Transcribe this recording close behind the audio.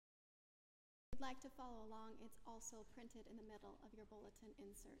you'd like to follow along, it's also printed in the middle of your bulletin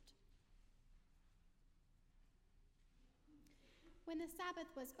insert. When the Sabbath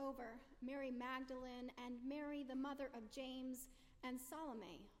was over, Mary Magdalene and Mary, the mother of James, and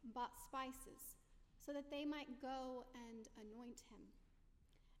Salome bought spices so that they might go and anoint him.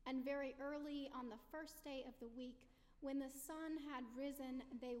 And very early on the first day of the week, when the sun had risen,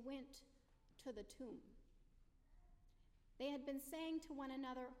 they went to the tomb. They had been saying to one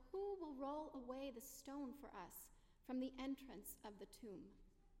another, "Who will roll away the stone for us from the entrance of the tomb?"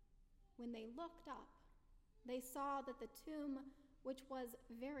 When they looked up, they saw that the tomb, which was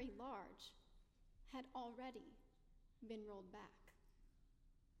very large, had already been rolled back.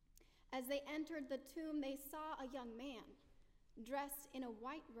 As they entered the tomb, they saw a young man dressed in a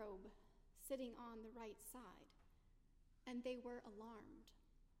white robe sitting on the right side, and they were alarmed.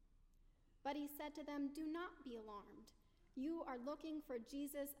 But he said to them, "Do not be alarmed. You are looking for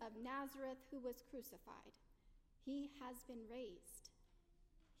Jesus of Nazareth, who was crucified. He has been raised.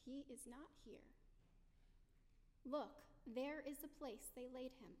 He is not here. Look, there is the place they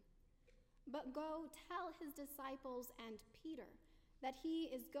laid him. But go tell his disciples and Peter that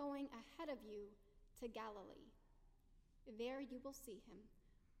he is going ahead of you to Galilee. There you will see him,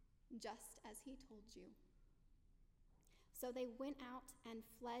 just as he told you." So they went out and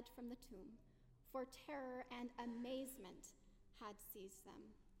fled from the tomb, for terror and amazement had seized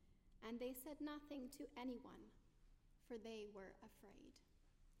them, and they said nothing to anyone, for they were afraid.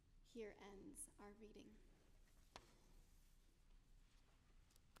 Here ends our reading.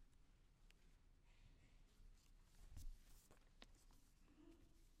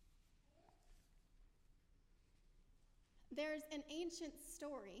 There's an ancient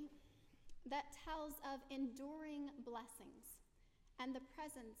story that tells of enduring blessings and the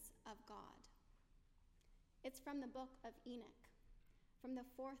presence of God. It's from the book of Enoch, from the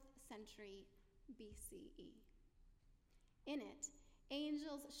 4th century BCE. In it,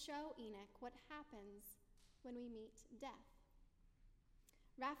 angels show Enoch what happens when we meet death.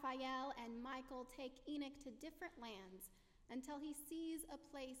 Raphael and Michael take Enoch to different lands until he sees a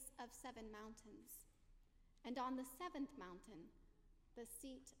place of 7 mountains. And on the 7th mountain, the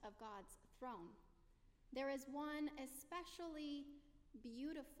seat of God's throne, there is one especially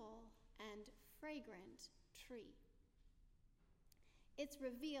beautiful and fragrant tree. It's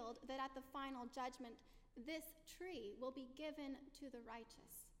revealed that at the final judgment, this tree will be given to the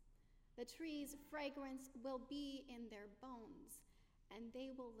righteous. The tree's fragrance will be in their bones, and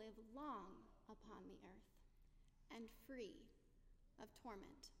they will live long upon the earth and free of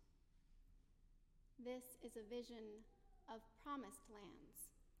torment. This is a vision of promised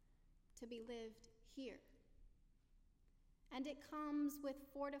lands to be lived here. And it comes with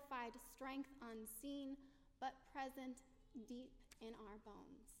fortified strength unseen, but present deep in our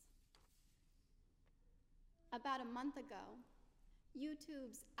bones. About a month ago,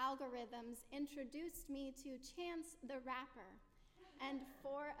 YouTube's algorithms introduced me to Chance the Rapper and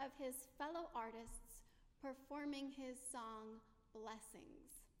 4 of his fellow artists performing his song,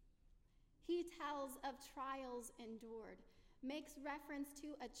 Blessings. He tells of trials endured, makes reference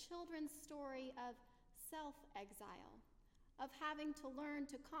to a children's story of self-exile, of having to learn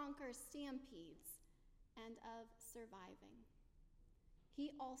to conquer stampedes, and of surviving.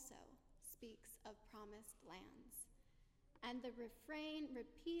 He also speaks of promised lands, and the refrain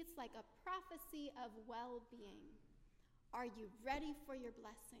repeats like a prophecy of well-being. Are you ready for your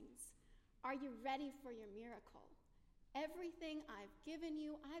blessings? Are you ready for your miracle? Everything I've given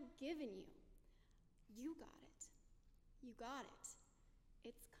you, I've given you. You got it. You got it.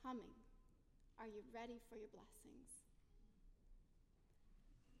 It's coming. Are you ready for your blessings?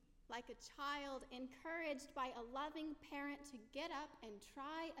 Like a child encouraged by a loving parent to get up and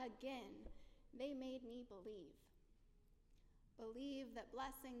try again, they made me believe. Believe that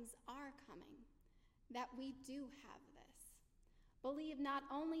blessings are coming, that we do have this. Believe not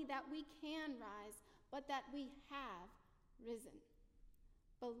only that we can rise, but that we have risen.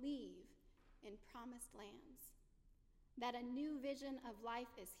 Believe in promised lands, that a new vision of life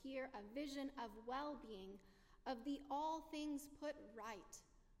is here, a vision of well-being, of the all things put right,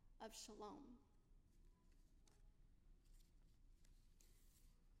 of shalom.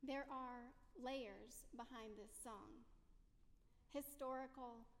 There are layers behind this song: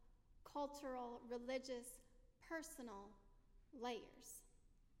 historical, cultural, religious, personal layers,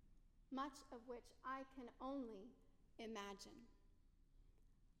 much of which I can only imagine.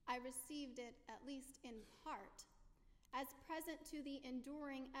 I received it, at least in part, as present to the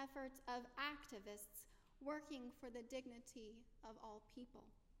enduring efforts of activists working for the dignity of all people,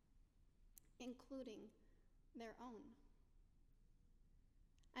 including their own.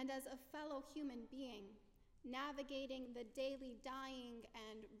 and as a fellow human being, navigating the daily dying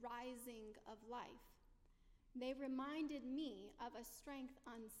and rising of life, they reminded me of a strength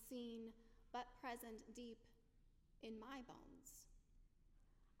unseen but present deep in my bones.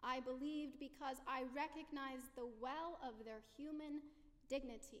 I believed because I recognized the well of their human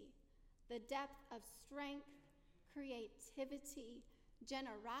dignity, the depth of strength, creativity,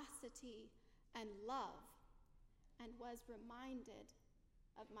 generosity, and love, and was reminded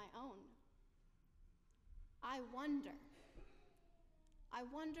of my own. I wonder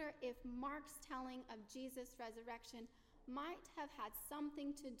if Mark's telling of Jesus' resurrection might have had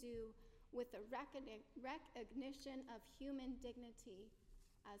something to do with the recognition of human dignity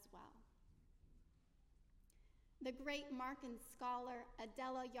as well. The great Markan scholar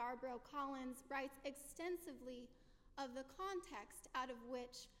Adela Yarbrough Collins writes extensively of the context out of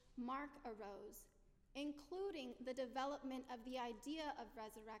which Mark arose, including the development of the idea of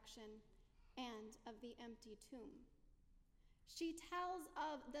resurrection and of the empty tomb. She tells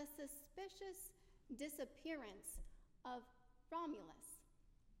of the suspicious disappearance of Romulus,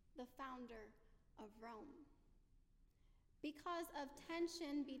 the founder of Rome. Because of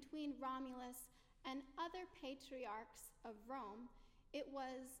tension between Romulus and other patriarchs of Rome, it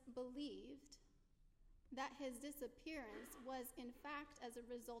was believed that his disappearance was in fact as a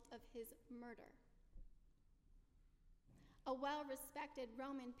result of his murder. A well-respected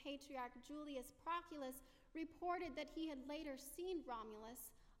Roman patriarch, Julius Proculus, reported that he had later seen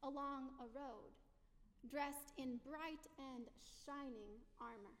Romulus along a road, dressed in bright and shining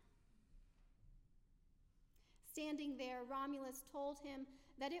armor. Standing there, Romulus told him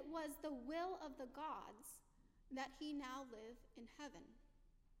that it was the will of the gods that he now live in heaven.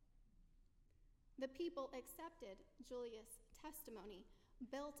 The people accepted Julius' testimony,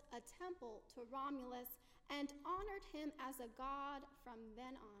 built a temple to Romulus, and honored him as a god from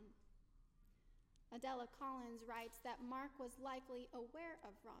then on. Adela Collins writes that Mark was likely aware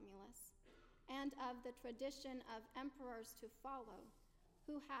of Romulus and of the tradition of emperors to follow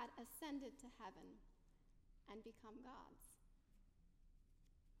who had ascended to heaven and become gods.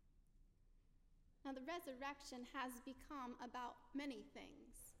 Now, the resurrection has become about many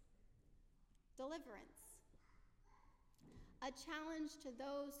things. Deliverance, a challenge to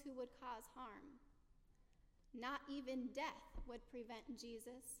those who would cause harm. Not even death would prevent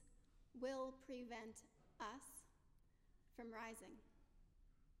Jesus, will prevent us from rising.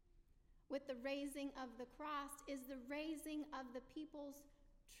 With the raising of the cross is the raising of the people's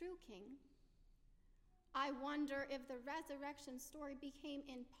true king. I wonder if the resurrection story became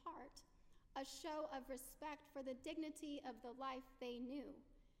in part a show of respect for the dignity of the life they knew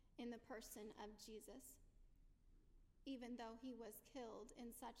in the person of Jesus, even though he was killed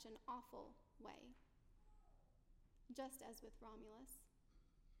in such an awful way, just as with Romulus.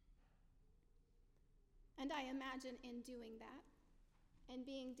 And I imagine in doing that, and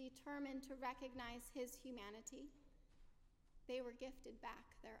being determined to recognize his humanity, they were gifted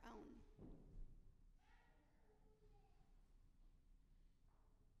back their own.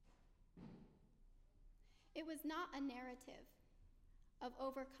 It was not a narrative of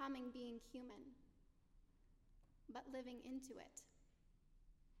overcoming being human, but living into it.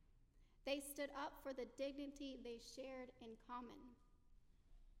 They stood up for the dignity they shared in common.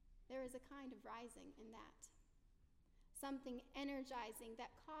 There is a kind of rising in that, something energizing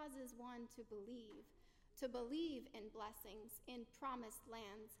that causes one to believe in blessings, in promised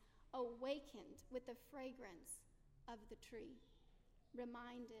lands, awakened with the fragrance of the tree,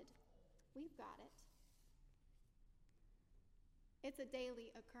 reminded, we've got it. It's a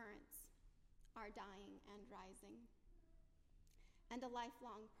daily occurrence, our dying and rising, and a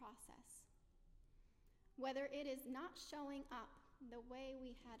lifelong process. Whether it is not showing up the way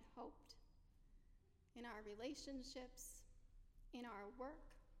we had hoped in our relationships, in our work,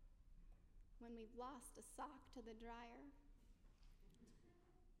 when we've lost a sock to the dryer,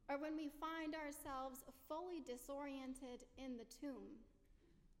 or when we find ourselves fully disoriented in the tomb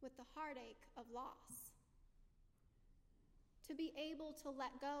with the heartache of loss. To be able to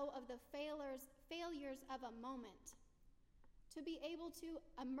let go of the failures of a moment, to be able to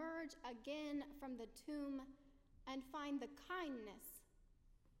emerge again from the tomb and find the kindness,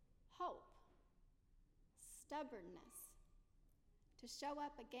 hope, stubbornness to show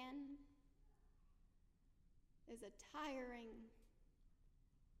up again is a tiring,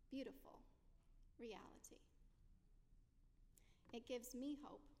 beautiful reality. It gives me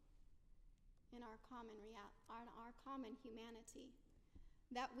hope in our common humanity,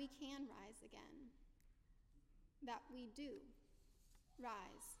 that we can rise again, that we do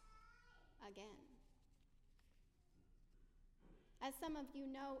rise again. As some of you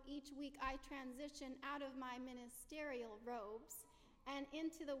know, each week I transition out of my ministerial robes and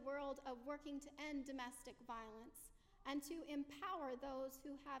into the world of working to end domestic violence and to empower those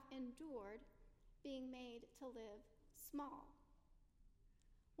who have endured being made to live small.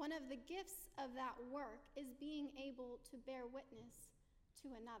 One of the gifts of that work is being able to bear witness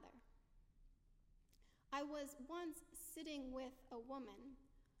to another. I was once sitting with a woman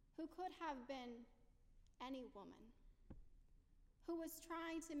who could have been any woman, who was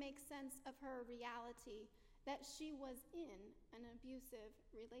trying to make sense of her reality that she was in an abusive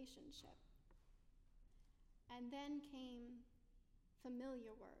relationship. And then came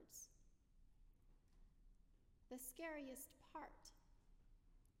familiar words. The scariest part,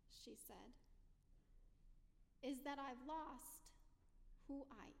 she said, is that I've lost who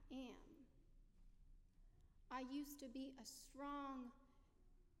I am. I used to be a strong,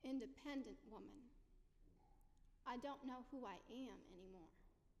 independent woman. I don't know who I am anymore.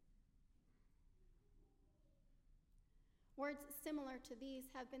 Words similar to these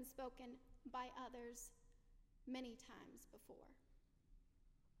have been spoken by others many times before.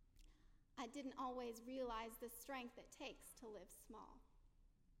 I didn't always realize the strength it takes to live small.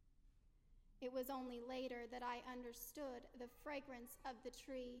 It was only later that I understood the fragrance of the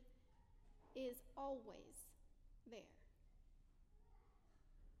tree is always there.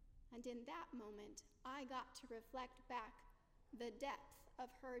 And in that moment, I got to reflect back the depth of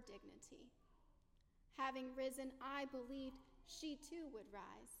her dignity. Having risen, I believed she too would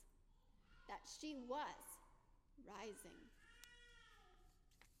rise, that she was rising.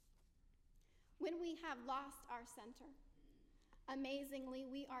 When we have lost our center, amazingly,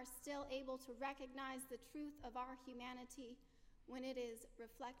 we are still able to recognize the truth of our humanity when it is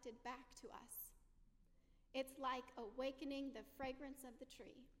reflected back to us. It's like awakening the fragrance of the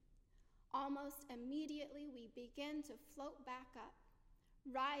tree. Almost immediately, we begin to float back up,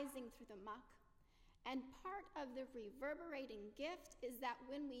 rising through the muck. And part of the reverberating gift is that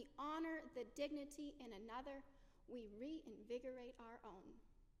when we honor the dignity in another, we reinvigorate our own.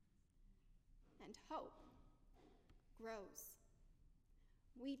 And hope grows.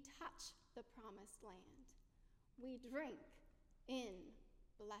 We touch the promised land. We drink in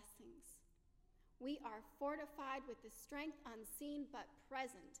blessings. We are fortified with the strength unseen but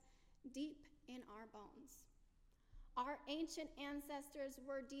present deep in our bones. Our ancient ancestors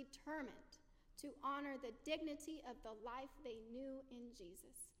were determined to honor the dignity of the life they knew in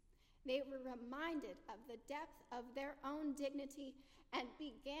Jesus. They were reminded of the depth of their own dignity and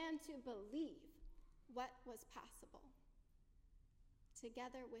began to believe what was possible.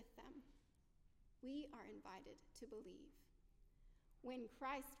 Together with them, we are invited to believe. When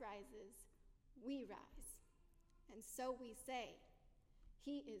Christ rises, we rise. And so we say,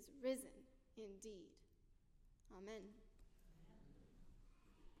 He is risen indeed. Amen.